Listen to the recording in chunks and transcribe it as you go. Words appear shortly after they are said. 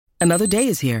Another day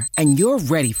is here, and you're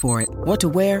ready for it. What to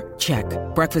wear? Check.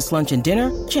 Breakfast, lunch, and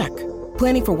dinner? Check.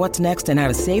 Planning for what's next and how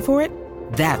to save for it?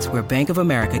 That's where Bank of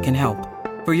America can help.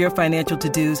 For your financial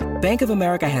to-dos, Bank of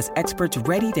America has experts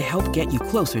ready to help get you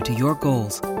closer to your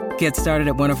goals. Get started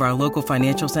at one of our local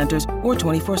financial centers or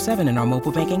 24/7 in our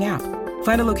mobile banking app.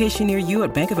 Find a location near you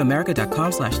at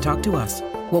bankofamerica.com/talktous.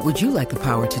 What would you like the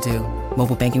power to do?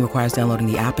 Mobile banking requires downloading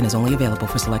the app and is only available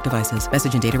for select devices.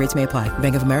 Message and data rates may apply.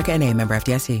 Bank of America N.A., member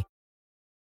FDIC.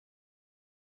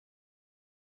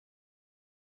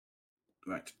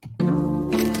 Right.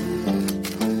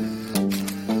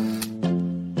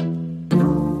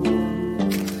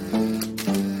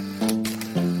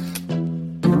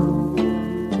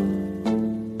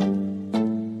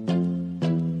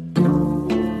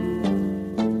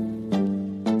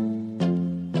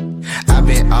 I've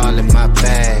been all in my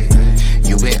bag,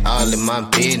 you been all in my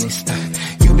business,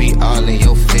 you be all in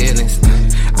your feelings,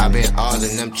 I've been all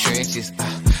in them trenches,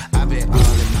 I've been all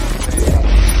in my bag.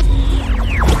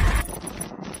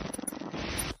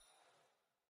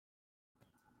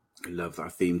 I love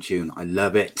that theme tune. I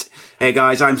love it. Hey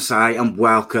guys, I'm Sai and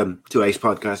welcome to Ace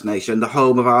Podcast Nation, the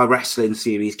home of our wrestling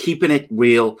series, Keeping It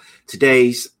Real.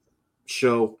 Today's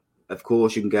show, of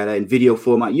course, you can get it in video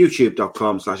format,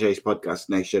 youtube.com/Ace Podcast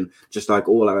Nation, just like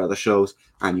all our other shows.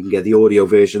 And you can get the audio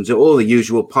versions at all the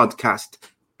usual podcast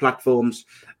platforms.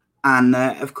 And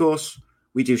of course,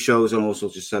 we do shows on all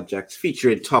sorts of subjects,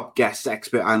 featuring top guests,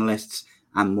 expert analysts,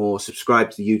 and more. Subscribe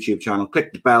to the YouTube channel,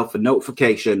 click the bell for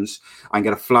notifications. I'm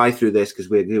going to fly through this because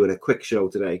we're doing a quick show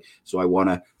today. So I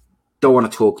don't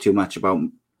want to talk too much about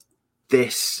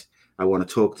this. I want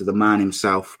to talk to the man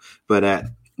himself. But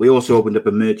we also opened up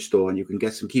a merch store and you can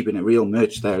get some Keeping It Real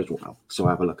merch there as well. So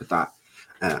have a look at that.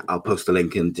 I'll post the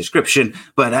link in the description.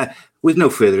 But with no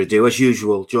further ado, as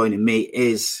usual, joining me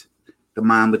is the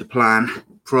man with the plan,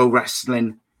 pro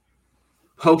wrestling,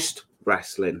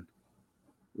 post-wrestling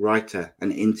writer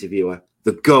and interviewer,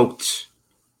 the GOAT,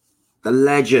 the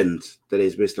legend that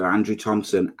is Mr. Andrew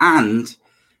Thompson. And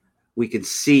we can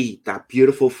see that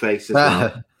beautiful face as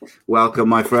well. Welcome,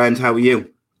 my friend. How are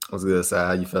you? What's good, Si?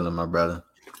 How you feeling, my brother?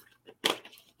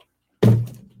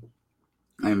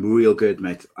 I'm real good,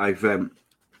 mate. I've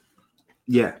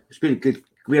it's been good.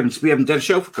 We haven't done a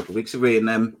show for a couple of weeks, have we?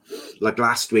 And like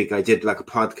last week, I did like a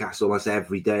podcast almost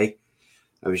every day.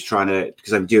 I was trying to,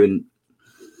 because I'm doing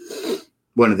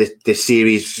one of this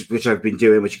series which I've been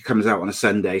doing, which comes out on a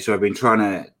Sunday. So I've been trying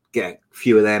to get a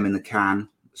few of them in the can,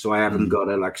 so I haven't got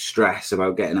to like stress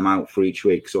about getting them out for each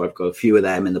week. So I've got a few of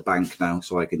them in the bank now,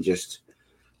 so I can just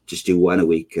do one a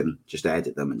week and just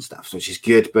edit them and stuff, so which is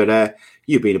good. But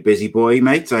you've been a busy boy,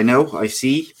 mate. I know. I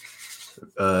see.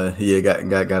 Got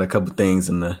a couple things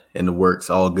in the works,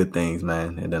 all good things,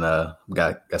 man. And then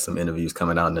got some interviews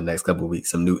coming out in the next couple of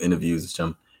weeks, some new interviews, which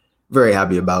I'm very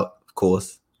happy about, of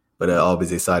course. But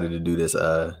always excited to do this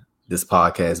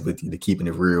podcast with you, to Keeping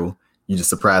It Real. You just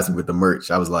surprised me with the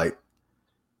merch. I was like,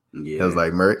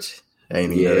 merch. I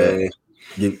ain't even know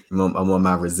that. I'm on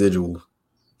my residual.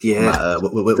 Yeah.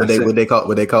 What they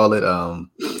call it?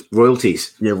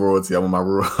 Royalties. Yeah, royalties. I'm on my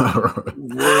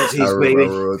royalties, baby.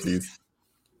 Royalties.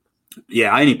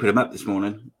 Yeah, I only put them up this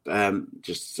morning.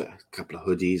 Just a couple of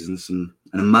hoodies and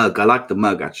a mug. I like the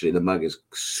mug, actually. The mug is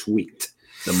sweet.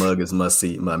 The mug is must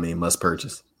see. I mean, must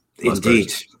purchase.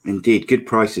 Indeed. Good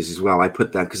prices as well. I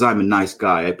put that, because I'm a nice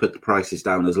guy, I put the prices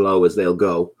down as low as they'll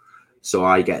go, so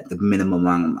I get the minimum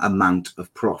amount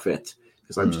of profit,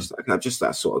 because I'm just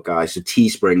that sort of guy. So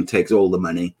Teespring takes all the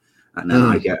money, and then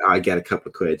I get a couple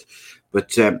of quid.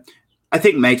 But I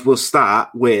think, mate, we'll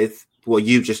start with what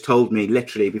you just told me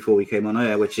literally before we came on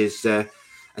air, which is a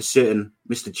certain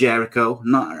Mr. Jericho,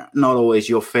 not always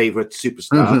your favorite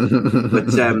superstar, but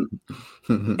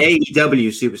AEW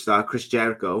superstar Chris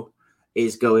Jericho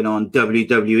is going on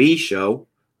WWE show,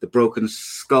 the Broken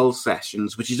Skull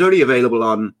Sessions, which is already available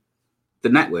on the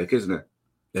network, isn't it?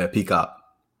 Yeah, Peacock.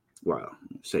 Well,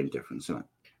 same difference, isn't it?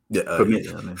 Yeah, for me,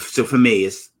 so for me,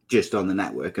 it's just on the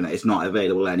network, and it's not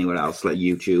available anywhere else, like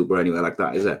YouTube or anywhere like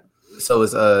that, is it? So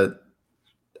it's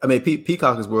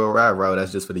Peacock is worldwide, right?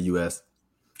 That's just for the US.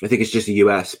 I think it's just the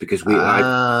US, because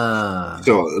I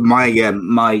don't think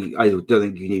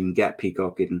you can even get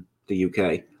Peacock in the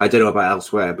UK. I don't know about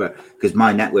elsewhere, but because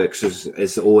my networks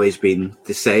has always been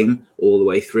the same all the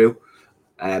way through.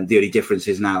 The only difference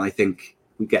is now I think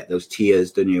we get those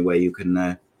tiers, don't you, where you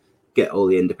can get all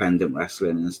the independent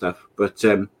wrestling and stuff. But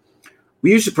were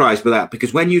you surprised by that?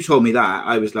 Because when you told me that,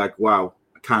 I was like, wow,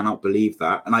 I cannot believe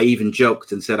that. And I even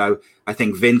joked and said, I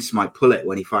think Vince might pull it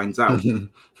when he finds out.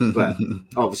 But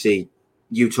obviously,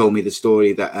 you told me the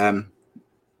story that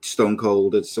Stone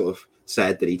Cold had sort of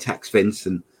said that he texted Vince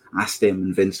and asked him,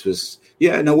 and Vince was,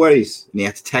 yeah, no worries. And he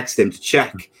had to text him to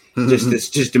check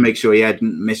just to make sure he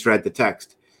hadn't misread the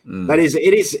text.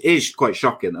 It is quite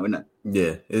shocking, though, isn't it?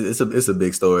 Yeah, it's a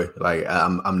big story. Like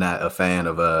I'm not a fan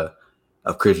of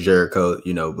Chris Jericho,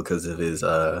 because of his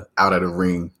out of the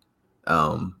ring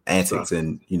antics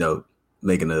and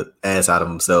making an ass out of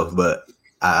himself. But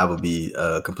I would be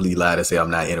completely lied to say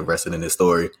I'm not interested in this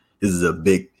story. This is a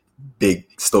big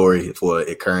story for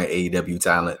a current AEW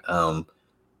talent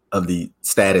of the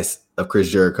status of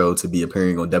Chris Jericho to be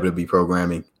appearing on WWE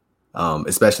programming,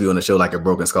 especially on a show like a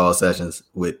Broken Skull Sessions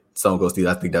with Stone Cold Steve.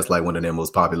 I think that's like one of their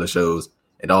most popular shows.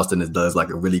 And Austin does like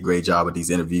a really great job with these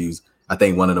interviews. I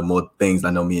think one of the more things,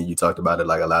 I know me and you talked about it,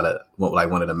 like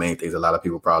one of the main things a lot of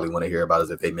people probably want to hear about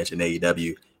is if they mention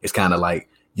AEW. It's kind of like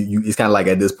it's kind of like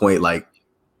at this point, like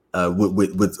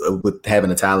with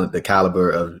having a talent, the caliber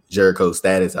of Jericho's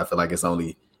status, I feel like it's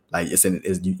only like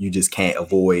you just can't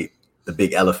avoid the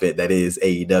big elephant that is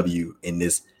AEW in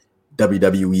this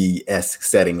WWE-esque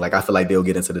setting. Like I feel like they'll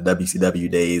get into the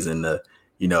WCW days and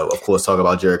of course talk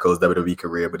about Jericho's WWE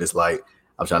career, but it's like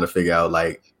I'm trying to figure out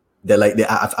like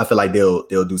I feel like they'll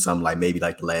do something like maybe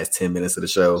like the last 10 minutes of the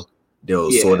show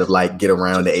they'll sort of like get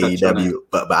around the AEW,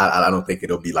 but I don't think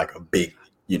it'll be like a big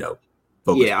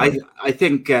focus. Yeah, I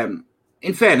think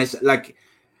in fairness, like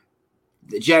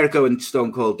Jericho and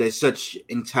Stone Cold, they're such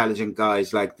intelligent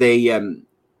guys. Like they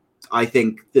I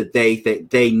think that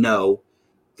they know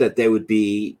that they would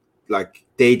be like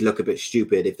they'd look a bit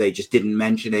stupid if they just didn't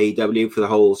mention AEW for the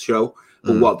whole show.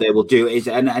 But what they will do is,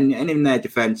 and in their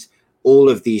defense, all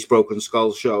of these Broken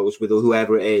Skull shows with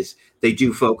whoever it is, they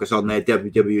do focus on their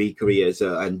WWE careers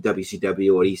and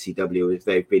WCW or ECW if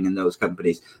they've been in those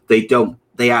companies. They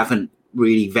haven't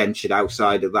really ventured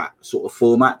outside of that sort of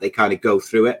format. They kind of go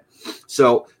through it.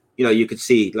 So, you could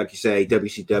see, like you say,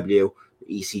 WCW,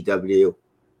 ECW,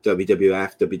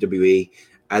 WWF, WWE,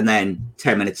 and then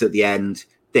 10 minutes at the end,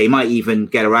 they might even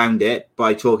get around it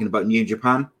by talking about New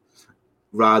Japan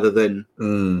rather than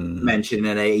mentioning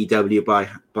an AEW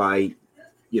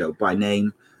by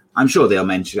name. I'm sure they'll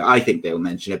mention it. I think they'll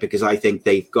mention it because I think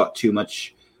they've got too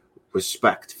much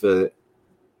respect for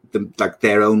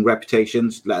their own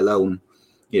reputations, let alone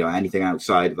anything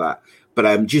outside of that.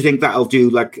 But do you think that'll do?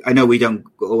 Like, I know we don't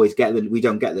get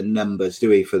the numbers, do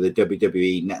we, for the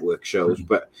WWE network shows?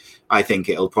 But I think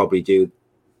it'll probably do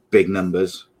big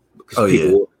numbers because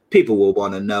people will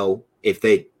want to know if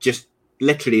they just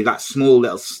literally that small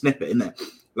little snippet in there.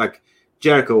 Like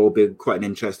Jericho will be quite an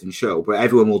interesting show, but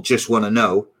everyone will just want to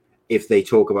know if they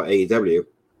talk about AEW.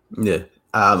 Yeah,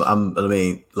 I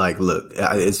mean, like, look,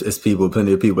 it's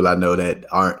plenty of people I know that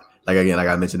aren't. Like again, like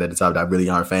I mentioned at the top, that really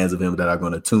aren't fans of him that are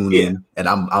going to tune in, and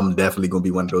I'm definitely going to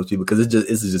be one of those people because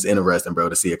this is just interesting, bro,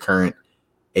 to see a current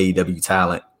AEW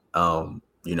talent,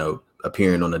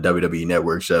 appearing on the WWE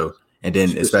Network show, and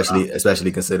then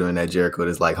especially considering that Jericho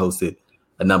has like hosted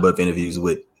a number of interviews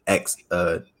with ex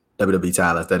WWE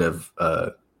talents that have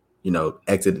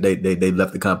exited. They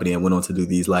left the company and went on to do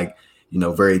these like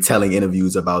very telling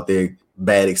interviews about their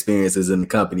bad experiences in the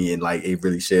company, and like it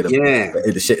really shed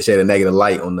a negative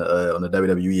light on the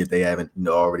WWE if they haven't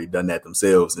already done that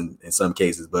themselves in some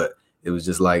cases. But it was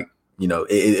just like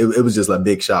it was just a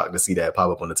big shock to see that pop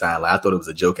up on the timeline. I thought it was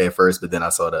a joke at first, but then I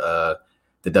saw the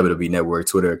WWE Network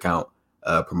Twitter account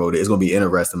promoted. It's gonna be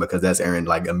interesting because that's airing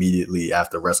like immediately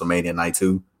after WrestleMania Night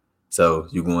 2, so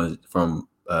you're going from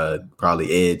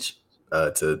probably Edge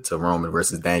to Roman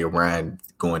versus Daniel Bryan,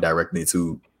 going directly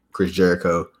to Chris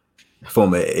Jericho,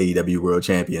 former AEW World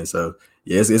Champion. So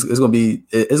yeah, it's gonna be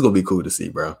cool to see,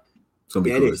 bro. It's gonna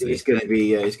be cool to see. It's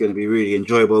gonna be really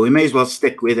enjoyable. We may as well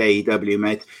stick with AEW,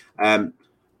 mate.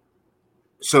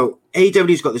 So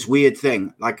AEW's got this weird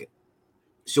thing, like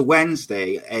so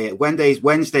Wednesday's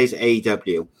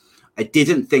AEW. I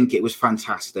didn't think it was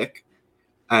fantastic.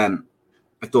 I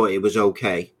thought it was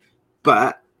okay,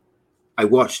 but I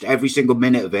watched every single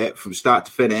minute of it from start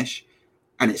to finish,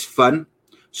 and it's fun.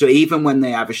 So even when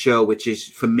they have a show which is,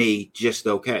 for me, just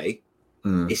okay,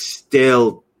 it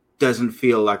still doesn't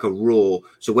feel like a Raw.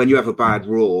 So when you have a bad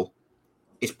Raw,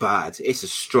 it's bad. It's a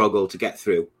struggle to get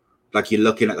through. Like you're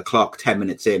looking at the clock 10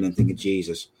 minutes in and thinking,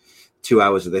 Jesus, 2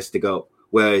 hours of this to go.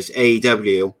 Whereas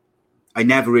AEW, I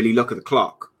never really look at the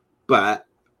clock, but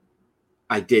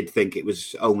I did think it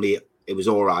was all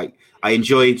right. I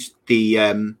enjoyed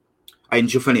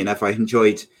funny enough, I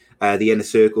enjoyed the Inner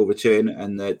Circle return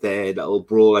and their little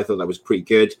brawl. I thought that was pretty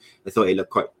good. I thought it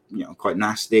looked quite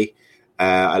nasty.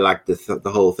 I liked the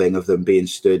whole thing of them being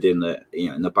stood in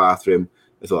the bathroom.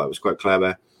 I thought that was quite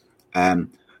clever.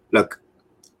 Look,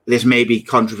 this may be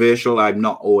controversial. I'm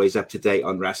not always up to date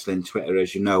on wrestling Twitter,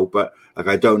 as you know, but like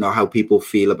I don't know how people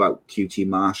feel about QT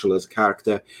Marshall as a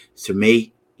character. To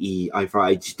me, I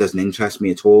find it just doesn't interest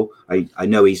me at all. I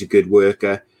know he's a good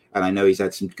worker, and I know he's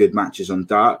had some good matches on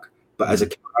Dark, but as a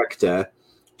character,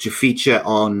 to feature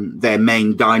on their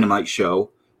main Dynamite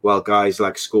show, while guys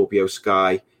like Scorpio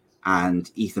Sky and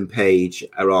Ethan Page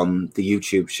are on the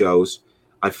YouTube shows,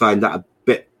 I find that a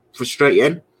bit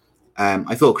frustrating.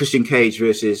 I thought Christian Cage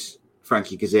versus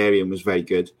Frankie Kazarian was very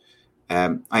good.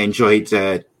 I enjoyed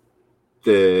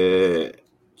the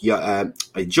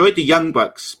Young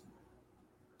Bucks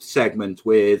segment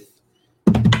with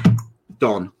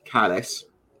Don Callis.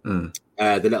 The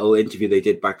little interview they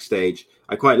did backstage.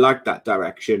 I quite liked that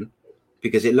direction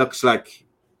because it looks like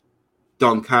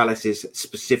Don Callis is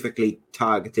specifically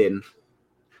targeting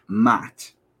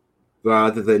Matt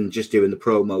rather than just doing the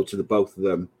promo to the both of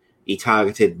them. He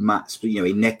targeted Matt,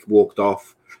 Nick walked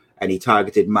off and he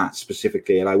targeted Matt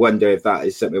specifically. And I wonder if that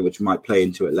is something which might play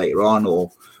into it later on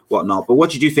or whatnot. But what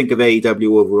did you think of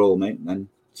AEW overall, mate? And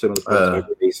some of the points I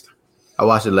released. I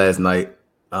watched it last night.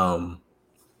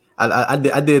 I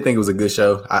did think it was a good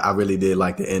show. I really did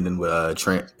like the ending with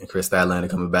Trent and Chris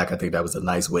Statlander coming back. I think that was a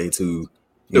nice way to,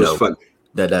 it was fun.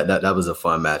 That was a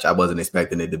fun match. I wasn't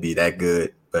expecting it to be that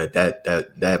good, but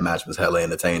that match was hella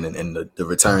entertaining, and the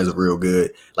returns are real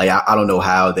good. Like I don't know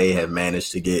how they have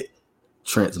managed to get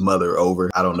Trent's mother over.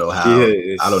 I don't know how.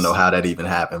 Yes. I don't know how that even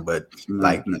happened, but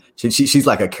like she's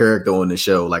like a character on the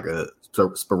show, like a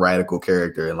sporadical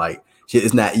character, and like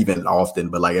it's not even often,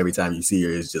 but like every time you see her,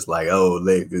 it's just like, oh,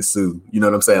 it's Sue. You know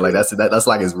what I'm saying? Like that's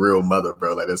like his real mother,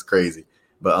 bro. Like that's crazy.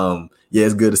 But yeah,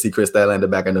 it's good to see Chris Statlander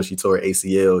back. I know she tore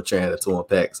ACL, Trent had a torn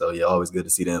pec, so yeah, always good to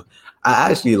see them.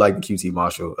 I actually like the QT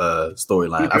Marshall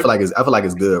storyline. I feel like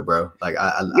it's good, bro. Like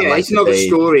I like it's not a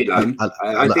storyline.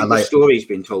 I think the story's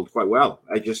been told quite well.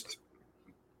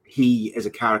 He as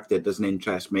a character doesn't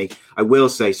interest me. I will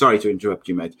say, sorry to interrupt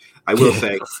you, mate. I will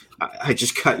say, I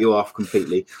just cut you off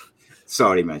completely.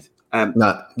 Sorry, mate.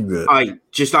 Good.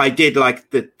 I did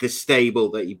like the stable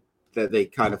that they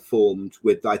kind of formed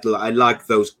with. I like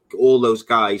all those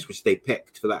guys which they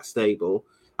picked for that stable.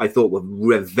 I thought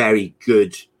were very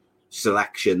good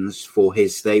selections for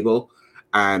his stable,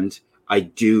 and I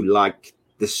do like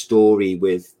the story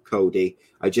with Cody.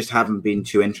 I just haven't been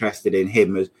too interested in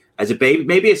him as a baby.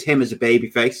 Maybe it's him as a baby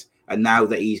face, and now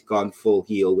that he's gone full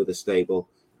heel with a stable,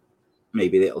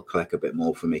 maybe it'll click a bit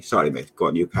more for me. Sorry, mate. Go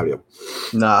on, you carry on.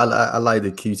 No, I like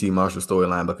the QT Marshall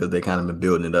storyline because they kind of been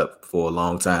building it up for a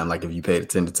long time. Like if you paid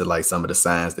attention to like some of the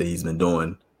signs that he's been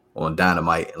doing on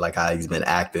Dynamite, like how he's been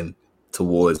acting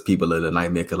towards people of the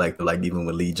Nightmare Collective, like even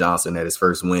with Lee Johnson at his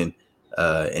first win,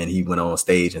 and he went on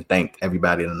stage and thanked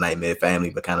everybody in the Nightmare family,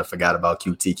 but kind of forgot about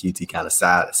QT. QT kind of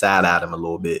side-eyed him a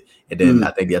little bit, and then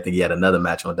I think he had another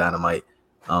match on Dynamite,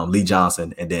 Lee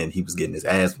Johnson, and then he was getting his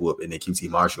ass whooped, and then QT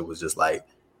Marshall was just like,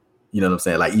 you know what I'm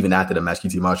saying? Like even after the match,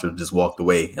 QT Marshall just walked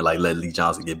away and like let Lee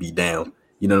Johnson get beat down.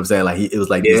 You know what I'm saying? Like it was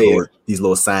like these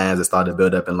little signs that started to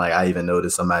build up, and like I even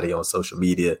noticed somebody on social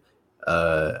media.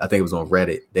 I think it was on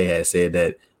Reddit. They had said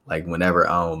that like whenever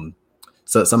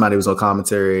so somebody was on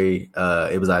commentary,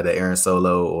 it was either Aaron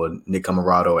Solo or Nick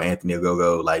Camarado or Anthony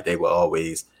Ogogo, like they would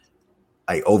always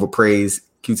like overpraise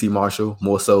QT Marshall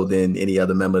more so than any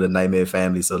other member of the Nightmare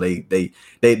family. So they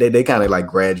kind of like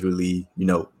gradually,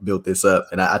 built this up,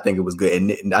 and I think it was good.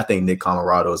 And I think Nick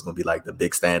Camarado is gonna be like the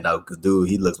big standout because dude,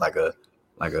 he looks like a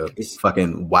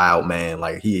fucking wild man.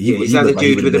 Like he's like a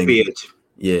dude with a beard.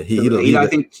 Yeah, do you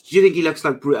think he looks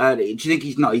like? Do you think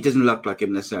he's not? He doesn't look like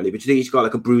him necessarily, but do you think he's got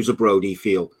like a Bruiser Brody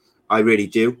feel? I really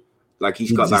do. Like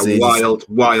he's got that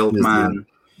wild man.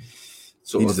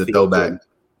 Sort of a throwback.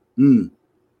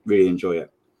 Really enjoy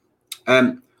it.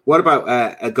 What about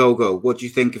Ogogo? What do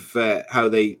you think of how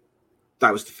that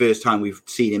was the first time we've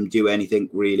seen him do anything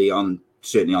really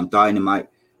certainly on Dynamite.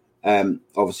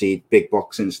 Obviously big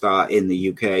boxing star in the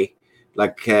UK.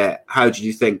 Like, how did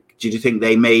you think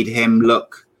they made him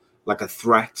look like a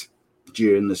threat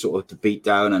during the sort of the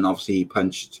beatdown? And obviously he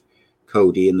punched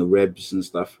Cody in the ribs and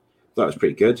stuff. That was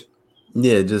pretty good.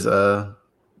 Yeah, just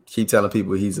keep telling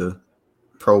people he's a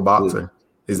pro boxer.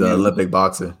 He's an Olympic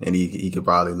boxer, and he could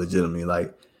probably legitimately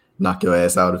like knock your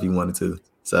ass out if he wanted to.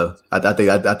 So I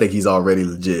think he's already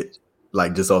legit,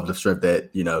 like just off the strength that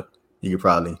he could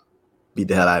probably beat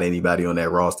the hell out of anybody on that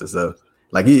roster. So.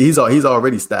 Like he's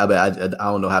already stabbed. I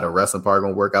don't know how the wrestling part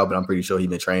gonna work out, but I'm pretty sure he's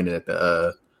been training at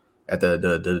the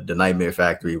Nightmare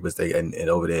Factory, and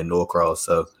over there in Norcross.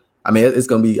 So I mean, it's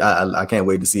gonna be. I can't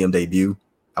wait to see him debut.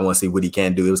 I want to see what he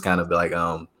can do. It was kind of like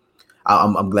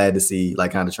I'm glad to see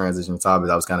like kind of transition topics.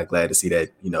 I was kind of glad to see that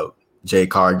Jay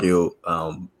Cargill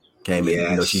came in.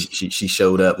 You know, Yes. she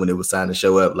showed up when it was time to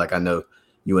show up. Like I know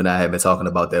you and I have been talking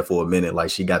about that for a minute.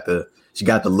 Like she got the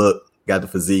look, got the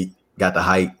physique, got the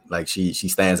height. Like she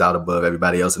stands out above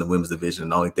everybody else in the women's division.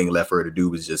 And the only thing left for her to do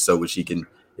was just show what she can,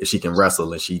 if she can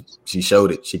wrestle, and she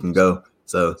showed it. She can go.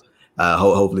 So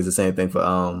hopefully it's the same thing for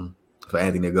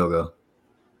Anthony Ogogo.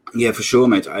 Yeah, for sure,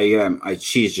 mate.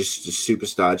 She's just a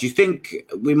superstar. Do you think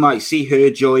we might see her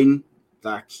join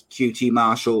that QT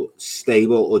Marshall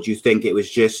stable, or do you think it was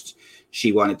just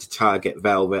she wanted to target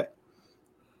Velvet?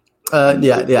 I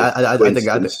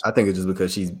think it's just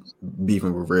because she's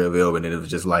beefing with Real Velvet, and it was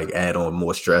just like add on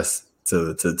more stress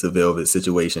to Velvet's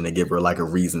situation and give her like a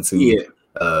reason to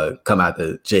come out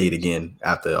the Jade again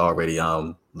after already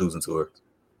losing to her.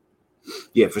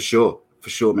 Yeah, for sure,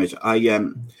 mate.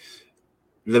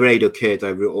 Laredo Kid,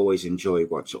 I always enjoy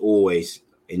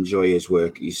his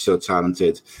work. He's so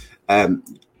talented.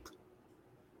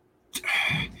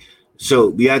 So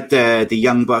we had the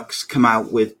Young Bucks come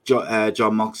out with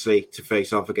John Moxley to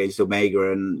face off against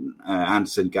Omega and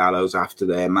Anderson Gallows after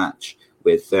their match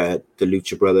with the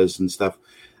Lucha Brothers and stuff.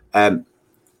 The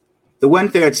one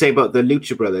thing I'd say about the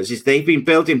Lucha Brothers is they've been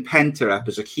building Penta up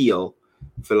as a heel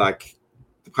for like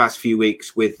the past few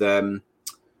weeks with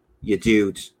your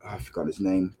dude, I forgot his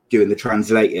name, doing the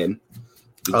translating.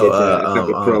 He did a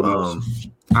couple of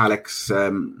promos. Alex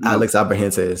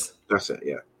Abrahantes. That's it,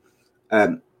 yeah.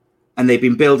 And they've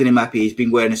been building him up. He's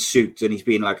been wearing a suit and he's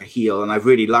been like a heel. And I've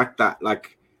really liked that,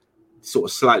 like, sort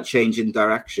of slight change in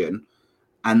direction.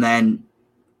 And then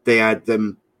they had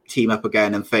them team up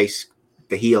again and face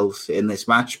the heels in this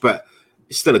match. But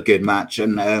it's still a good match.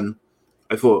 And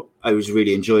I thought it was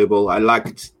really enjoyable. I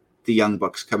liked the Young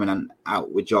Bucks coming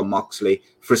out with John Moxley.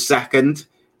 For a second,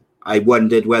 I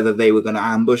wondered whether they were going to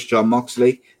ambush John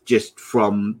Moxley just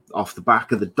from off the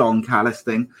back of the Don Callis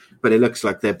thing. But it looks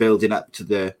like they're building up to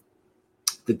the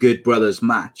Good Brothers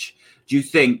match. Do you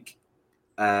think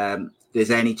there's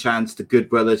any chance the Good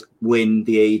Brothers win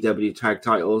the AEW tag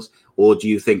titles? Or do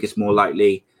you think it's more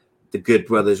likely the Good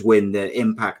Brothers win the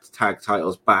Impact tag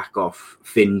titles back off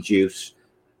Finn Juice,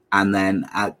 and then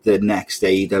at the next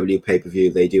AEW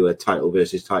pay-per-view, they do a title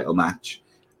versus title match,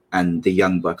 and the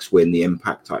Young Bucks win the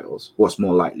Impact titles? What's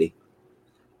more likely?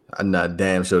 I'm not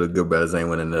damn sure the Good Brothers ain't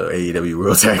winning the AEW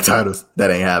World Tag titles.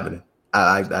 That ain't happening.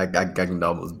 I can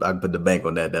almost put the bank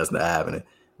on that. That's not happening.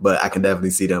 But I can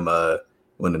definitely see them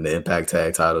winning the Impact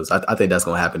tag titles. I think that's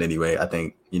going to happen anyway. I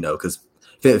think, because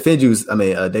Finn Juice,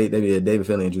 David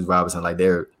Finlay and Juice Robinson, like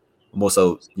they're more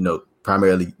so,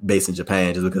 primarily based in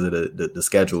Japan just because of the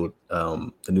schedule,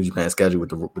 the New Japan schedule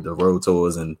with the road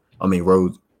tours and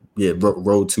road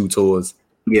 2 tours.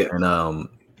 Yeah. And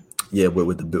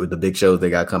with the big shows they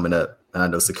got coming up. And I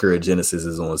know Sakura Genesis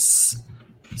is on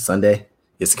Sunday.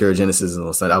 Yeah, Sakura Genesis is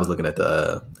on Sunday. I was looking at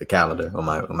the calendar on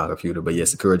my computer, but yeah,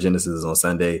 Sakura Genesis is on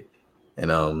Sunday. And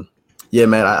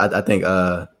man, I think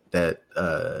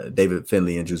that David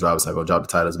Finlay and Juice Robinson are gonna drop the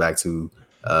titles back to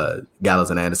Gallows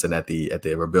and Anderson at the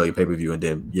Rebellion pay-per-view, and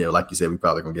then like you said, we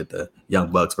probably gonna get the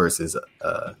Young Bucks versus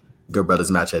Good Brothers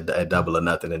match at Double or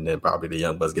Nothing, and then probably the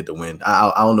Young Bucks get the win.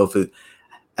 I don't know if it.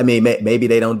 Maybe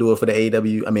they don't do it for the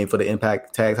AEW. For the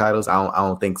Impact tag titles, I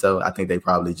don't think so. I think they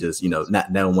probably just, they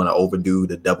don't want to overdo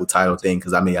the double title thing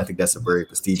because I think that's a very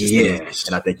prestigious thing,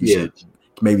 and I think you should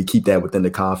maybe keep that within the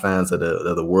confines of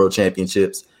the World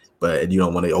Championships. But you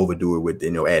don't want to overdo it with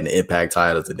adding the Impact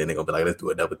titles, and then they're gonna be like, let's do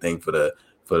a double thing for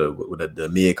the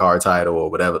mid card title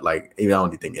or whatever. Like, even I don't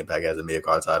even think Impact has a mid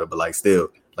card title, but like still.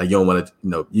 Like, you don't want to,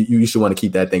 you should want to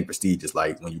keep that thing prestigious,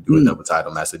 like when you do a double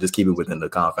title match. So just keep it within the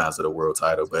confines of the world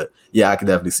title. But yeah, I can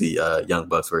definitely see Young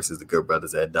Bucks versus the Good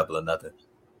Brothers at Double or Nothing.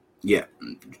 Yeah,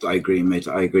 I agree, mate.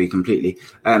 I agree completely.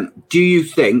 Do you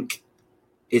think,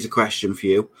 is a question for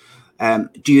you,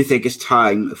 do you think it's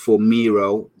time for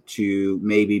Miro to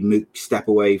maybe step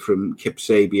away from Kip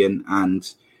Sabian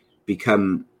and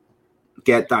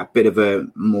get that bit of a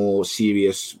more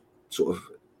serious sort of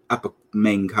upper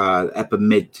card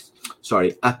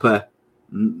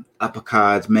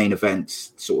main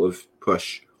event sort of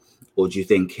push, or do you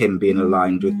think him being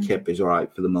aligned with Kip is all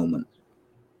right for the moment?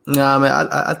 No,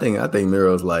 I think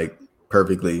Miro's like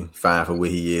perfectly fine for what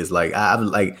he is. Like,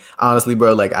 honestly,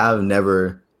 bro, like I've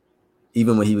never,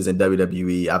 even when he was in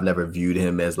WWE, I've never viewed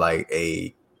him as like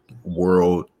a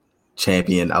world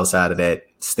champion outside of that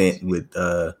stint with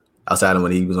outside of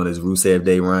when he was on his Rusev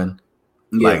Day run.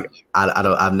 Yeah. Like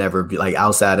I've never like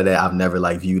outside of that, I've never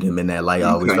like viewed him in that light. I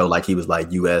always felt like he was like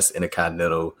US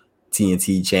Intercontinental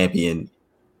TNT champion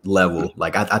level.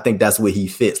 Like I think that's where he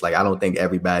fits. Like I don't think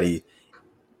everybody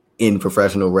in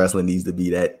professional wrestling needs to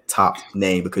be that top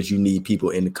name because you need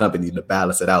people in the company to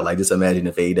balance it out. Like, just imagine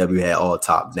if AEW had all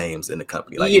top names in the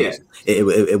company. Like,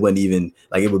 it wouldn't even,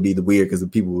 like, it would be the weird because the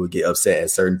people would get upset at a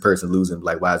certain person losing.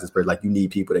 Like, why is this person? Like, you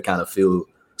need people that kind of fill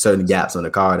certain gaps on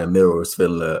the card, and Miro is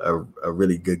filling a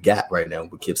really good gap right now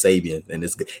with Kip Sabian, and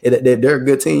it's good. They're a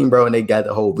good team, bro, and they got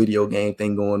the whole video game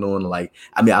thing going on. Like,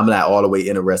 I mean, I'm not all the way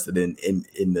interested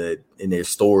in their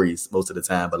stories most of the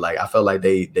time, but like I felt like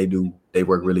they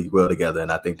work really well together,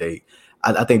 and I think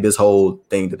I think this whole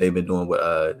thing that they've been doing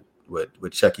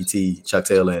with Chuck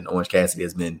Taylor and Orange Cassidy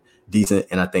has been decent,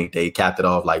 and I think they capped it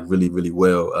off like really, really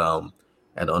well on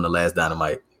the last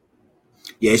Dynamite.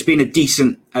 Yeah, it's been a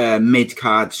decent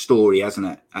mid-card story, hasn't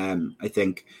it? I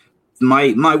think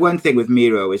my one thing with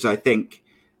Miro is I think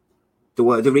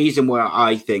the reason why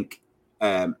I think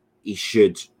he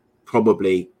should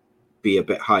probably be a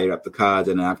bit higher up the card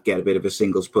and get a bit of a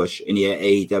singles push in the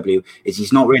AEW is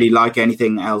he's not really like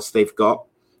anything else they've got.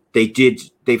 They've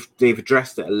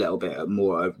addressed it a little bit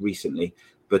more recently,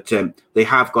 but they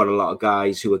have got a lot of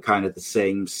guys who are kind of the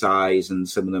same size and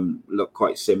some of them look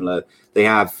quite similar. They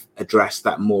have addressed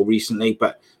that more recently,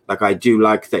 but like I do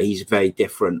like that he's very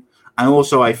different. And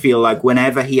also I feel like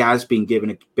whenever he has been given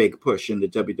a big push in the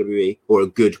WWE or a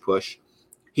good push,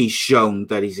 he's shown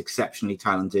that he's exceptionally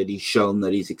talented. He's shown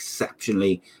that he's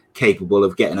exceptionally capable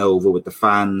of getting over with the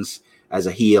fans as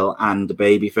a heel and a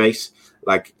babyface.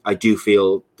 Like, I do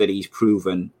feel that he's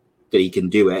proven that he can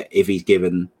do it if he's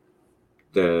given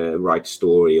the right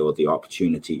story or the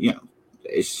opportunity. You know,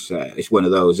 it's one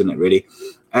of those, isn't it, really?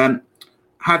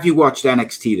 Have you watched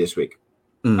NXT this week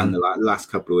and the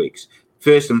last couple of weeks?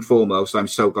 First and foremost, I'm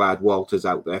so glad Walter's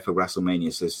out there for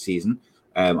WrestleMania this season.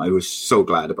 I was so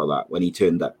glad about that when he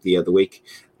turned up the other week.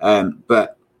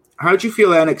 But how do you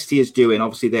feel NXT is doing?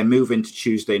 Obviously, they're moving to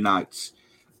Tuesday nights.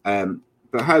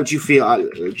 But how do you feel?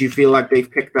 Do you feel like they've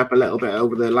picked up a little bit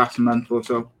over the last month or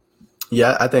so?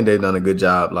 Yeah, I think they've done a good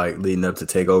job, like, leading up to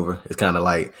TakeOver. It's kind of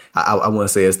like, I want to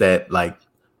say it's that, like,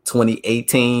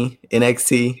 2018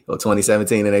 NXT or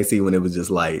 2017 NXT when it was just,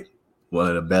 like, one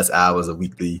of the best hours of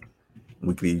weekly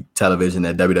television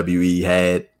that WWE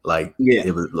had. Like,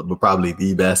 It was probably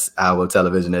the best hour of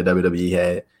television that WWE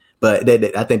had. But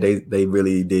I think they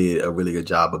really did a really good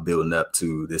job of building up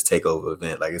to this TakeOver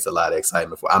event. Like, it's a lot of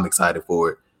excitement. I'm excited for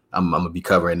it. I'm going to be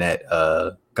covering that,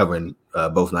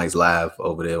 both nights live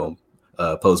over there on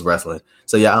Post Wrestling.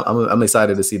 So yeah, I'm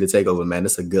excited to see the TakeOver, man.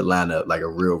 It's a good lineup, like a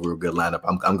real good lineup.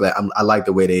 I'm glad. I like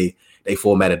the way they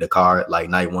formatted the card. Like,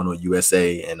 night one on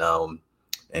USA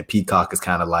and Peacock is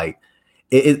kind of like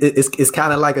it's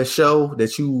kind of like a show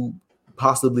that you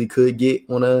possibly could get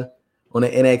on an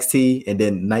NXT, and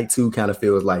then night two kind of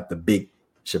feels like the big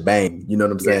shebang. You know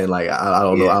what I'm saying? Like, I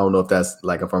don't know. I don't know if that's,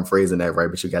 like, if I'm phrasing that right,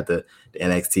 but you got the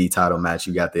NXT title match,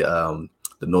 you got the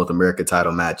North America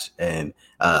title match, and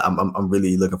I'm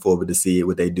really looking forward to see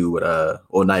what they do with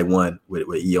on night one with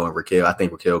Io and Raquel. I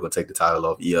think Raquel gonna take the title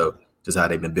off Io, just how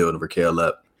they've been building Raquel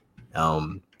up.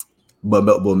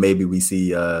 But maybe we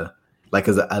see like,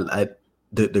 because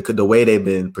the way they've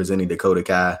been presenting Dakota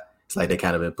Kai, it's like they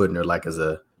kind of been putting her like as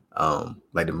a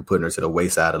like they've been putting her to the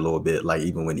wayside a little bit. Like,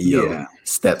 even when Io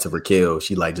stepped to Raquel,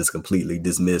 she like just completely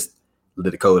dismissed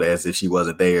Dakota as if she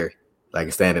wasn't there,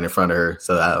 like standing in front of her.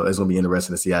 So it's gonna be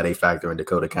interesting to see how they factor in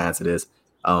Dakota Kai into this.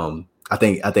 I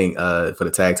think for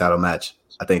the tag title match,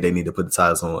 I think they need to put the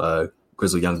titles on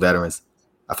Grizzle Young Veterans.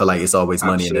 I feel like it's always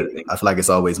money in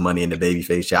the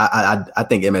babyface shit. I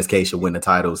think MSK should win the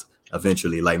titles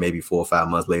eventually, like maybe 4 or 5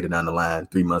 months later down the line,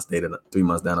 3 months down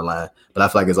the line. But I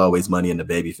feel like it's always money in the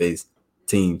babyface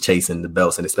team chasing the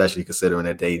belts, and especially considering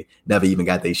that they never even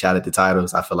got their shot at the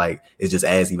titles. I feel like it just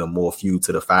adds even more fuel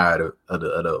to the fire of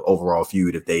the overall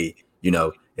feud if they,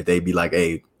 if they be like,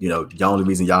 hey, the only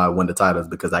reason y'all won the titles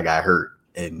because I got hurt,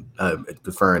 and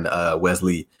preferring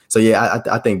Wesley. So yeah,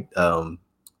 I think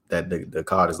that the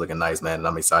card is looking nice, man, and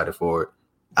I'm excited for it.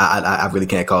 I really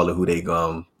can't call it who they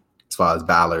as far as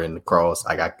Balor and the Cross.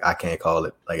 Like, I can't call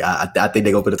it. Like, I think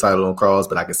they gonna put the title on Cross,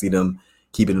 but I can see them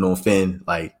keeping it on Finn.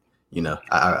 Like,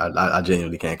 I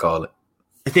genuinely can't call it.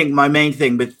 I think my main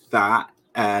thing with that,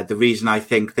 the reason I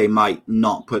think they might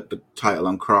not put the title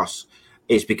on Cross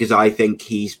is because I think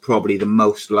he's probably the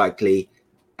most likely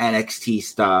NXT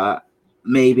star,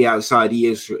 maybe outside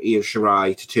Io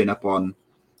Shirai, to turn up on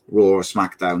Raw or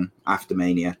SmackDown after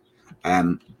Mania.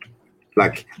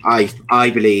 Like, I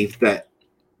believe that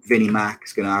Vinnie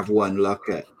Mac's going to have one look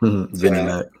at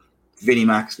Vinnie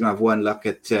Mac's going to have one look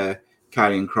at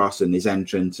Karrion Kross and his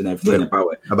entrance and everything about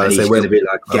it. I'm about to say,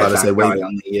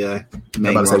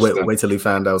 wait till he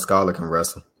found out Scarlett can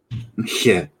wrestle.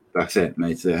 Yeah. That's it,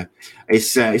 mate.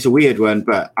 It's a weird one,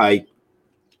 but I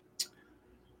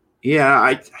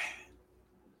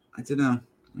don't know,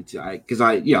 because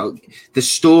the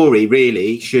story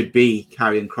really should be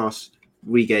Karrion Kross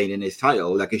regaining his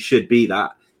title. Like, it should be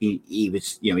that he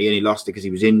was, he only lost it because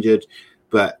he was injured,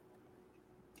 but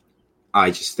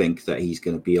I just think that he's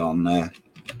going to be on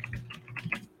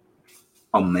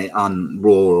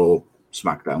Raw or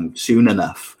SmackDown soon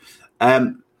enough.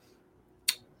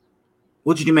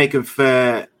 What did you make of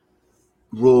Raw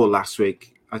last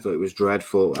week? I thought it was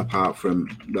dreadful, apart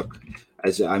from, look,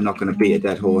 as I'm not going to beat a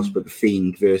dead horse, but The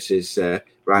Fiend versus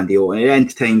Randy Orton. It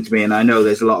entertained me, and I know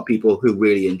there's a lot of people who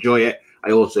really enjoy it.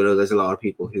 I also know there's a lot of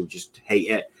people who just hate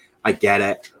it. I get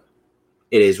it.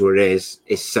 It is what it is.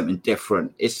 It's something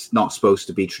different. It's not supposed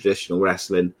to be traditional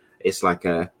wrestling. It's like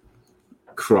a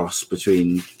cross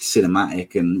between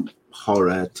cinematic and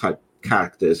horror type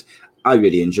characters. I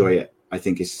really enjoy it. I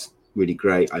think it's really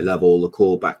great. I love all the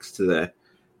callbacks to the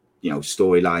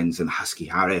storylines and Husky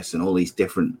Harris and all these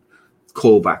different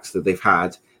callbacks that they've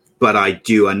had, but I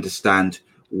do understand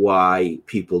why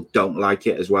people don't like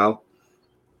it as well.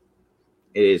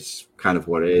 It is kind of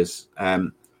what it is.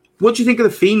 What do you think of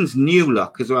the Fiend's new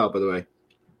look as well, by the way?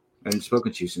 I haven't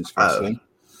spoken to you since Fastlane.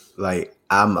 Like,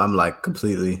 I'm like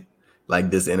completely like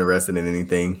disinterested in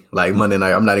anything. Like Monday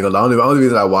night, I'm not even gonna. The only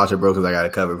reason I watch it, bro, because I got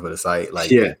it covered for the site.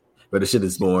 Like, yeah, but the shit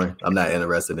is boring. I'm not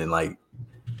interested in like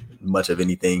much of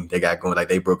anything they got going. Like,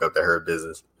 they broke up the Hurt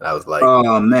Business, and I was like,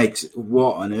 oh mate,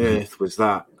 what on earth was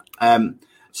that?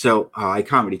 So I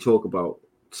can't really talk about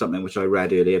something which I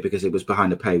read earlier because it was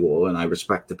behind a paywall, and I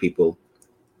respect the people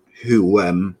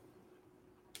who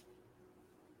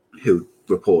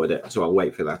reported it, so I'll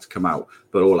wait for that to come out.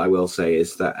 But all I will say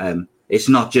is that it's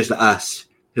not just us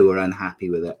who are unhappy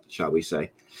with it, shall we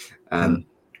say. But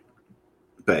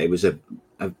it was a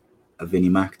Vinnie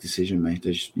Mac decision, mate,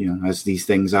 as these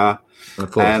things are.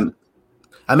 Of course.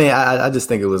 I mean, I just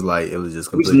think it was just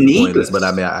completely pointless. But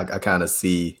I mean, I kind of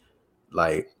see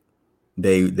like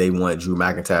they want Drew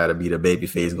McIntyre to be the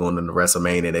babyface going into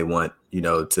WrestleMania. They want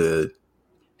to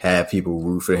have people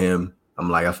root for him.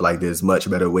 I feel like there's much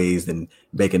better ways than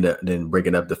breaking up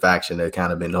the faction that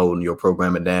kind of been holding your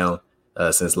programming down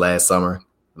since last summer.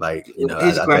 Like,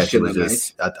 I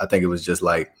think it was just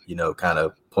like, kind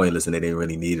of pointless, and they didn't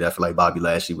really need it. I feel like Bobby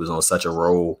Lashley was on such a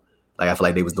roll. Like, I feel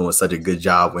like they was doing such a good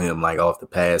job with him, like off the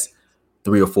past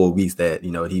 3 or 4 weeks that,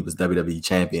 he was WWE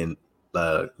champion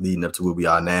leading up to where we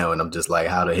are now. And I'm just like,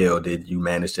 how the hell did you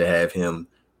manage to have him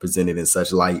presented in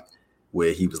such light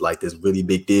where he was like this really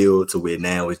big deal to where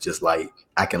now it's just like,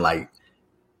 I can like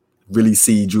really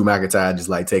see Drew McIntyre just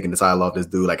like taking the title off this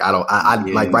dude. Like,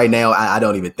 like right now, I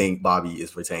don't even think Bobby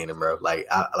is retaining, bro. Like,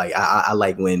 I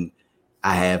like when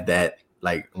I have that,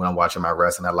 like when I'm watching my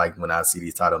wrestling, I like when I see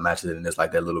these title matches and there's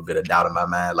like that little bit of doubt in my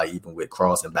mind, like even with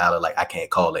Cross and Balor, like I can't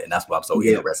call it. And that's why I'm so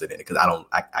interested in it, because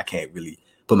I can't really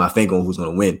put my finger on who's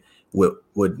going to win.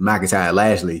 With McIntyre and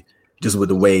Lashley, just with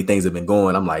the way things have been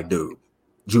going, I'm like, dude,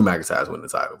 Drew McIntyre's winning the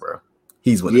title, bro.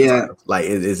 He's winning the title. Like,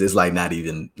 it's like not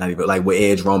even like with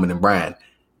Edge, Roman, and Bryan.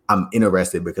 I'm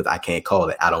interested because I can't call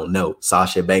it. I don't know.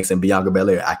 Sasha Banks and Bianca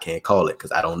Belair, I can't call it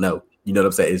because I don't know. You know what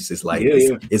I'm saying? It's just like,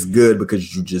 it's good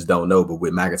because you just don't know. But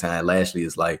with McIntyre and Lashley,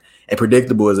 it's like, and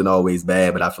predictable isn't always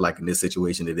bad, but I feel like in this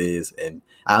situation it is. And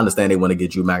I understand they want to get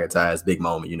Drew McIntyre's big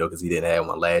moment, because he didn't have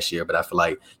one last year. But I feel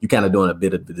like you're kind of doing a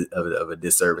bit of a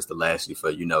disservice to Lashley for,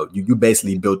 you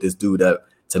basically built this dude up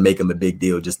to make him a big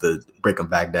deal just to break him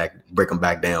back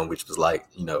down, which was like,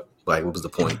 like what was the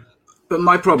point? But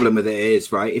my problem with it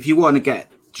is, right, if you want to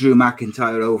get Drew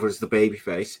McIntyre over as the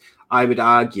babyface, I would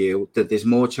argue that there's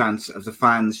more chance of the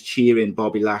fans cheering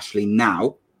Bobby Lashley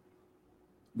now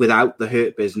without the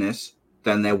Hurt Business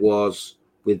than there was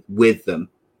with them.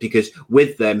 Because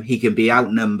with them, he can be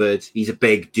outnumbered. He's a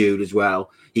big dude as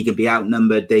well. He can be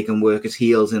outnumbered. They can work as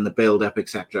heels in the build-up,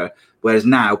 etc. Whereas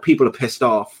now, people are pissed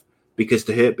off because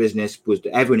the Hurt Business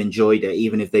everyone enjoyed it,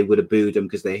 even if they would have booed them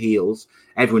because they're heels.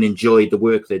 Everyone enjoyed the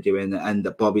work they're doing and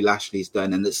that Bobby Lashley's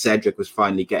done and that Cedric was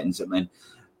finally getting something.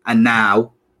 And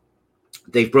now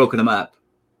they've broken them up.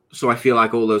 So I feel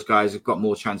like all those guys have got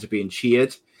more chance of being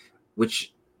cheered,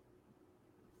 which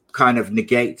kind of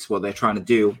negates what they're trying to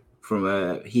do from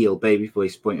a heel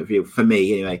babyface point of view. For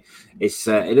me, anyway, it's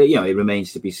it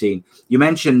remains to be seen. You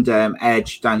mentioned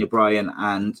Edge, Daniel Bryan,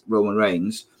 and Roman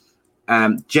Reigns.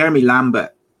 Jeremy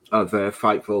Lambert of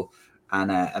Fightful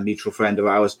and a mutual friend of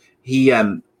ours, he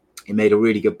made a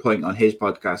really good point on his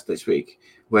podcast this week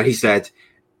where he said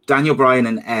Daniel Bryan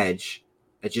and Edge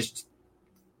are just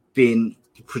being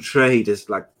portrayed as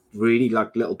like really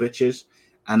like little bitches.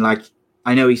 And like,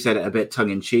 I know he said it a bit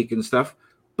tongue in cheek and stuff,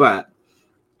 but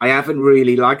I haven't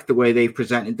really liked the way they've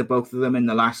presented the both of them in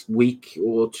the last week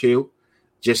or two.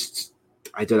 Just,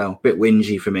 I don't know, a bit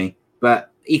whingy for me.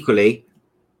 But equally,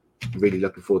 really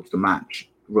looking forward to the match.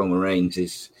 Roman Reigns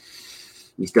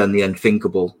he's done the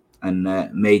unthinkable and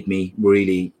made me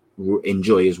really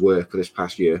enjoy his work for this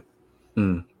past year.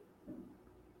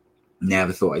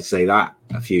 Never thought I'd say that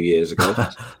a few years ago.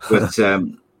 But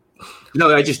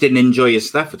no, I just didn't enjoy his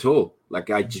stuff at all.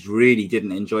 Like, I just really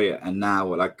didn't enjoy it. And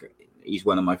now, like, he's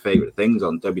one of my favorite things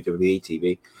on WWE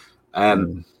TV.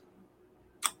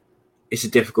 It's a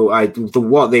difficult.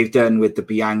 What they've done with the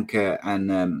Bianca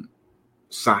and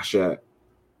Sasha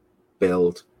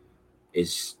build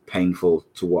is painful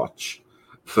to watch.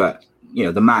 But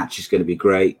the match is going to be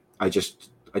great. I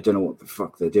don't know what the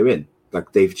fuck they're doing.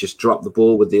 Like, they've just dropped the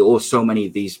ball with so many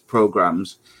of these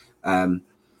programs. So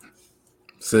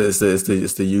it's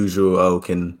the usual. Oh,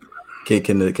 can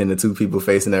the two people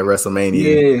facing at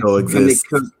WrestleMania coexist?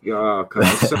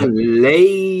 It's so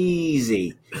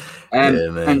lazy.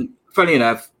 And funny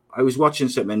enough, I was watching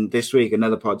something this week,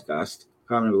 another podcast.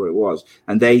 I can't remember what it was,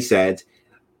 and they said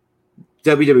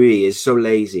WWE is so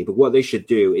lazy. But what they should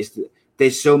do is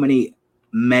there's so many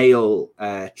male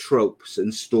tropes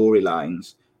and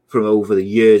storylines from over the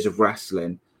years of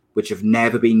wrestling which have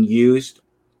never been used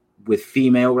with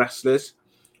female wrestlers,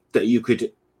 that you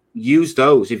could use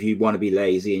those if you want to be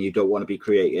lazy and you don't want to be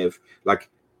creative. Like,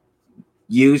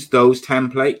 use those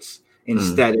templates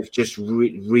instead of just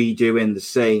redoing the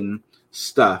same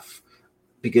stuff.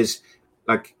 Because,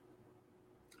 like,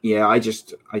 I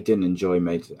didn't enjoy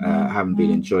it. I haven't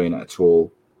been enjoying it at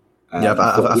all. I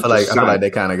feel like they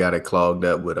kind of got it clogged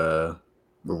up with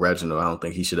Reginald. I don't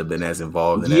think he should have been as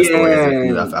involved in that story.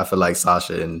 I feel like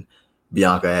Sasha and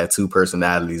Bianca had two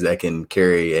personalities that can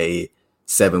carry a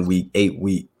 7-week,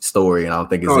 8-week story, and I don't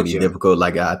think it's any difficult.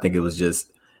 Like, I think it was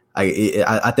just,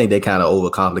 I think they kind of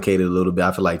overcomplicated a little bit.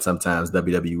 I feel like sometimes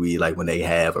WWE, like, when they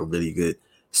have a really good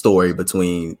story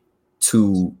between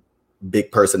two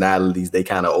big personalities, they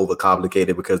kind of overcomplicate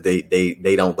it because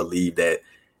they don't believe that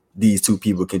these two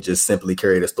people can just simply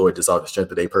carry the story just off the strength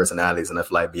of their personalities. And I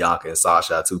feel like Bianca and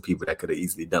Sasha are two people that could have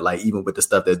easily done, like, even with the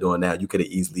stuff they're doing now, you could have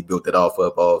easily built it off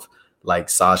of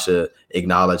like Sasha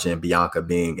acknowledging Bianca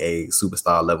being a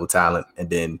superstar level talent,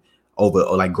 and then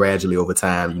gradually over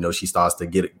time, she starts to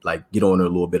get on her a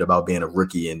little bit about being a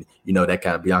rookie, and that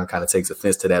kind of Bianca kind of takes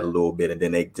offense to that a little bit, and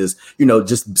then they just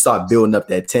just start building up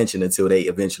that tension until they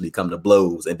eventually come to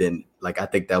blows, and then, like, I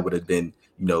think that would have been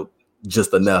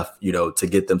just enough to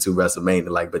get them to WrestleMania,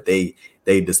 like, but they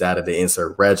decided to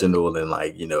insert Reginald, and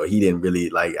he didn't really,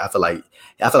 like, I feel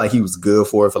like he was good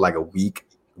for it for like a week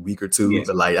or two,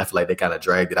 but like I feel like they kind of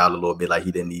dragged it out a little bit, like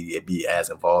he didn't need to be as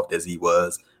involved as he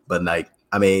was. But like,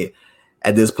 I mean,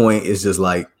 at this point, it's just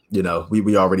like,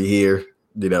 we already here.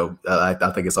 I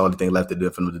think it's the only thing left to do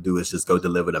for them to do is just go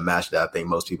deliver the match that I think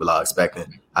most people are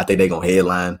expecting. I think they're gonna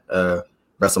headline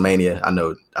WrestleMania. I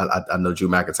know Drew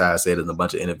McIntyre said in a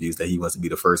bunch of interviews that he wants to be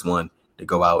the first one to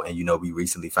go out, and we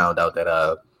recently found out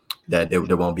that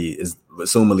there won't be,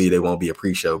 assumably there won't be a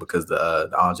pre-show because the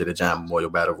Andre the Giant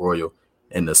Memorial Battle Royal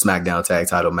and the SmackDown Tag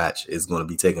Title match is going to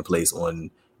be taking place on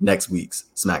next week's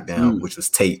SmackDown, which was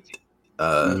taped.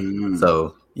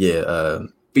 So yeah,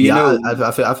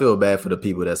 but I feel bad for the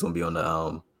people that's going to be on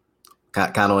the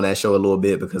kind of on that show a little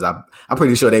bit, because I'm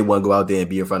pretty sure they want to go out there and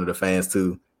be in front of the fans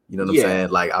too. You know what I'm saying?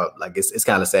 Like, it's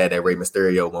kind of sad that Rey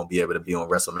Mysterio won't be able to be on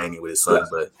WrestleMania with his son,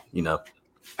 but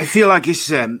I feel like it's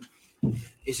a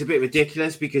bit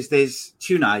ridiculous because there's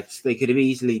 2 nights. They could have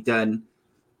easily done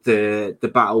the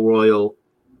Battle Royal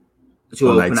to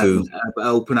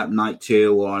open up night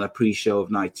 2, or on a pre-show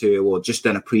of night 2, or just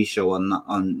done a pre-show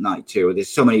on night 2. There's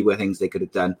so many things they could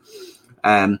have done.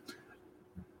 I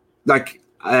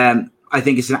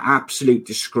think it's an absolute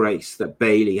disgrace that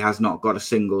Bayley has not got a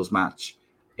singles match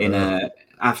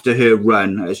after her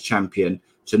run as champion,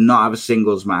 to not have a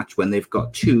singles match when they've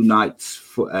got 2 nights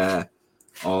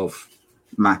of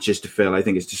matches to fill. I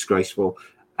think it's disgraceful.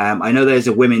 I know there's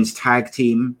a women's tag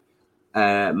team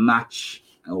match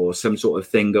or some sort of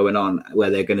thing going on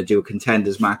where they're going to do a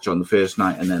contenders match on the first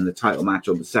night and then the title match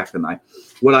on the second night.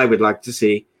 What I would like to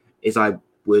see is I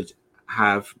would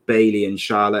have Bayley and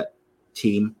Charlotte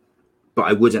team, but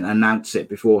I wouldn't announce it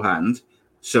beforehand.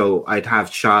 So I'd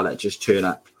have Charlotte just turn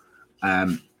up,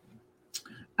 and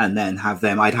then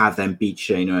I'd have them beat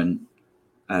Shayna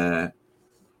and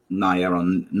Nia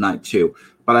on night 2.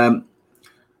 But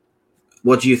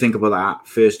what do you think about that,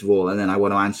 first of all? And then I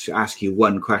want to ask you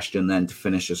one question then to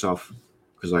finish us off,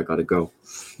 because I got to go.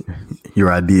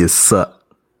 Your ideas suck.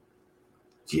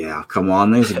 Yeah, come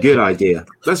on. That's a good idea.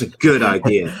 That's a good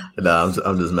idea. No,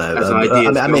 I'm just mad. As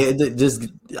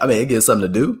It gives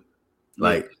something to do.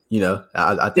 Like,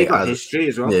 I they think got history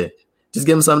as well. Yeah, just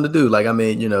give them something to do. Like,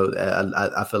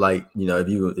 I feel like,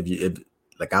 if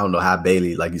like, I don't know how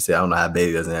Bailey, like you said, I don't know how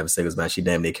Bailey doesn't have a singles match. She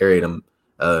damn near carried him.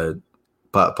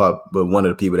 But one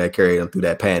of the people that carried him through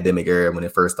that pandemic era when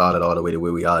it first started all the way to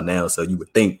where we are now. So you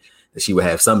would think that she would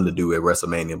have something to do at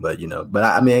WrestleMania, but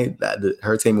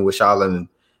her teaming with Charlotte and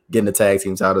getting the tag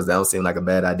team titles, that don't seem like a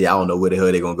bad idea. I don't know where the hell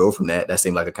they're gonna go from that. That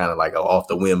seemed like a kind of like an off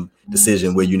the whim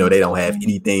decision where they don't have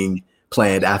anything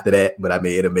planned after that. But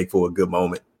it'll make for a good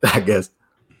moment, I guess.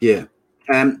 Yeah.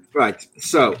 Right.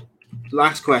 So,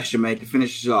 last question, mate, to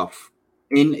finish us off.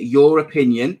 In your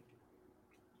opinion,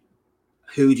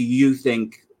 who do you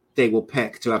think they will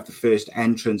pick to have the first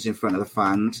entrance in front of the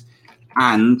fans,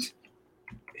 and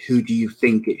who do you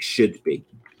think it should be?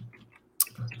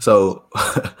 So,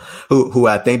 who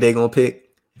I think they're gonna pick?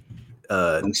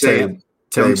 Terry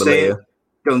Bollea.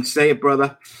 Don't say it,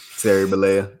 brother. Terry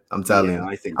Bollea. I'm telling you.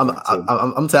 I think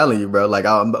I'm telling you, bro. Like,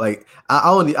 I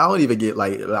don't even get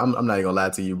like. I'm not even gonna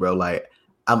lie to you, bro. Like,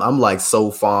 I'm like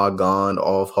so far gone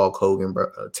off Hulk Hogan, bro.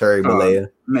 Terry Bollea.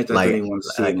 Mate, I don't even want to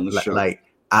see him on the show. Like,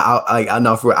 I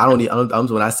know for I don't. I'm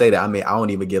when I say that, I don't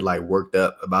even get like worked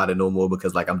up about it no more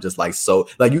because like I'm just like so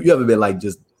like you ever been like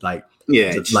just like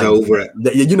just like, over it.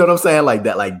 You know what I'm saying? Like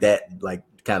that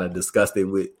kind of disgusted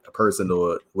with a person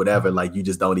or whatever. Like you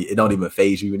just it don't even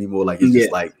faze you anymore. Like it's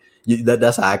just like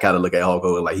that's how I kind of look at Hulk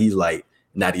Hogan. Like he's like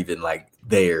not even like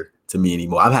there to me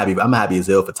anymore. I'm happy as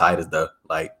hell for Titus though.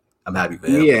 Like I'm happy for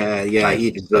him. Yeah, like,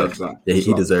 he deserves that. Yeah,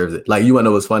 he deserves it. Like, you want to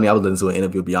know what's funny? I was listening to an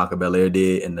interview Bianca Belair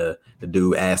did, and the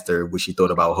dude asked her what she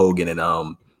thought about Hogan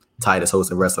and Titus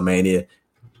hosting WrestleMania.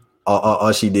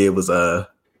 All she did was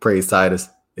praise Titus.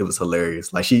 It was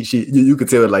hilarious. Like you could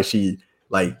tell like she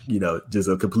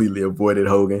just completely avoided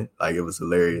Hogan. Like it was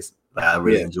hilarious. Like I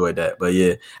really enjoyed that. But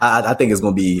yeah, I think it's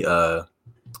gonna be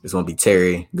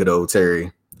Terry, good old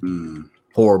Terry.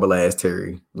 Horrible ass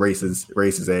Terry,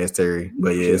 racist ass Terry.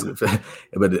 But yeah,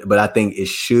 but I think it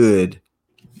should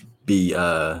be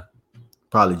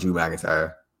probably Drew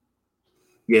McIntyre.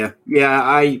 Yeah.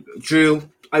 Drew.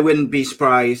 I wouldn't be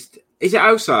surprised. Is it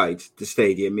outside the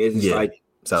stadium? Is it like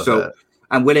so?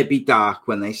 And will it be dark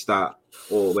when they start,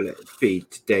 or will it be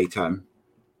daytime?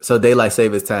 So daylight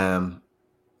savings time.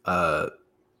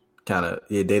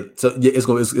 It's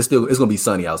gonna be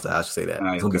sunny outside. I should say that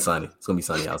it's gonna be sunny. It's gonna be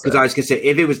sunny outside. Because I was gonna say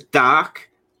if it was dark,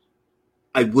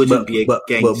 I wouldn't be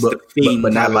against the Fiend,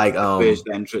 but not like first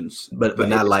entrance. But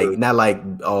not like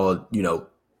all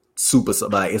super.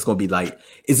 Like it's gonna be like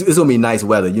it's gonna be nice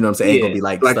weather. You know what I'm saying? It's gonna be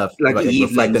like stuff like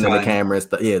reflecting in the camera and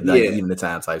stuff. Even the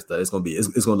time type stuff. It's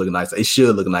gonna look nice. It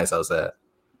should look nice outside.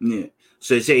 Yeah.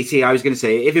 So see, I was gonna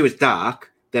say if it was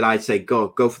dark, then I'd say go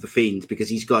for the Fiend because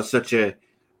he's got such a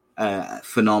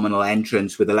phenomenal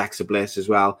entrance with Alexa Bliss as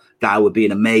well. That would be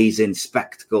an amazing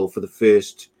spectacle for the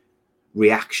first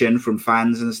reaction from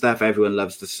fans and stuff. Everyone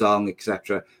loves the song,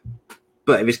 etc.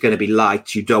 But if it's going to be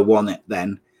light, you don't want it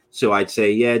then. So I'd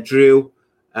say, Drew.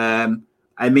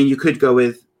 You could go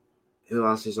with who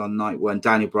else is on night one?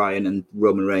 Daniel Bryan and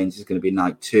Roman Reigns is going to be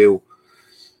night two.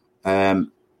 And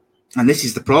this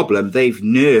is the problem. They've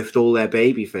nerfed all their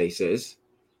baby faces.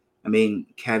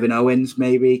 Kevin Owens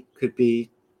maybe could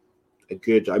be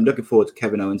I'm looking forward to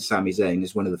Kevin Owens, Sami Zayn.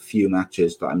 It's one of the few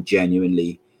matches that I'm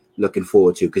genuinely looking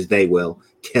forward to because they will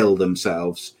kill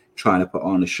themselves trying to put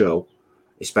on a show,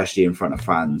 especially in front of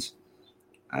fans.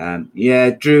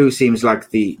 Drew seems like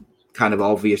the kind of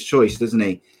obvious choice, doesn't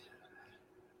he?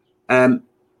 It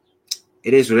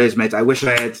is what it is, mate. I wish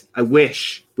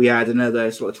we had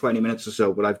another sort of 20 minutes or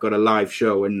so, but I've got a live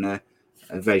show in a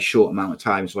very short amount of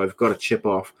time, so I've got to chip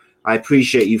off. I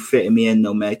appreciate you fitting me in,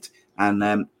 though, mate,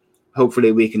 and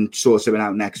hopefully we can sort something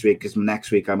out next week because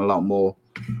next week I'm a lot more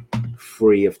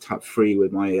free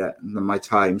with my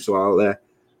time, so I'll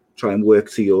try and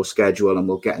work to your schedule and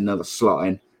we'll get another slot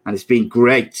in. And it's been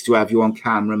great to have you on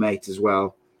camera, mate, as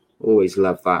well. Always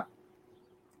love that.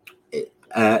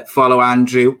 Follow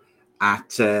Andrew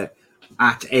at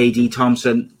AD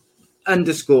Thompson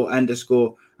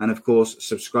 __ and of course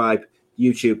subscribe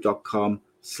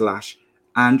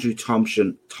youtube.com/Andrew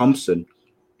Thompson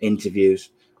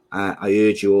interviews. I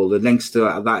urge you all. The links to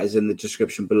that is in the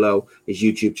description below. His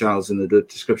YouTube channel's in the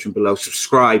description below.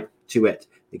 Subscribe to it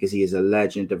because he is a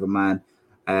legend of a man.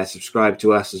 Subscribe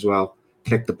to us as well.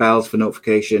 Click the bells for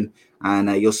notification, and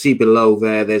you'll see below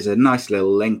there's a nice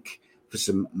little link for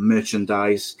some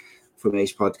merchandise from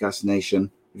Ace Podcast Nation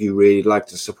if you really like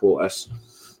to support us.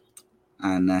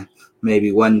 And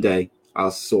maybe one day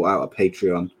I'll sort out a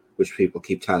Patreon which people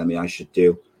keep telling me I should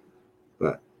do.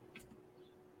 But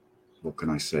what can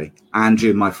I say?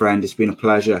 Andrew, my friend, it's been a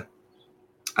pleasure.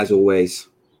 As always,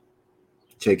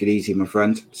 take it easy, my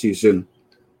friend. See you soon.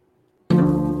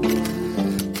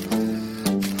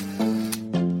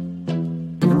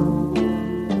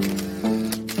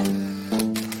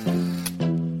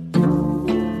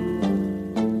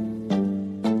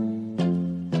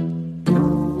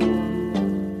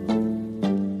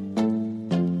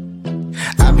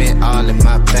 All in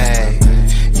my bag,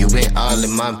 you been all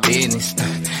in my business.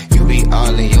 You be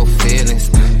all in your feelings.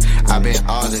 I been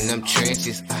all in them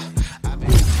trenches.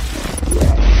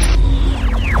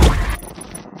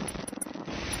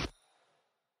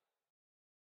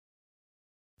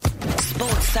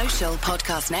 Sports Social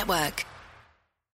Podcast Network.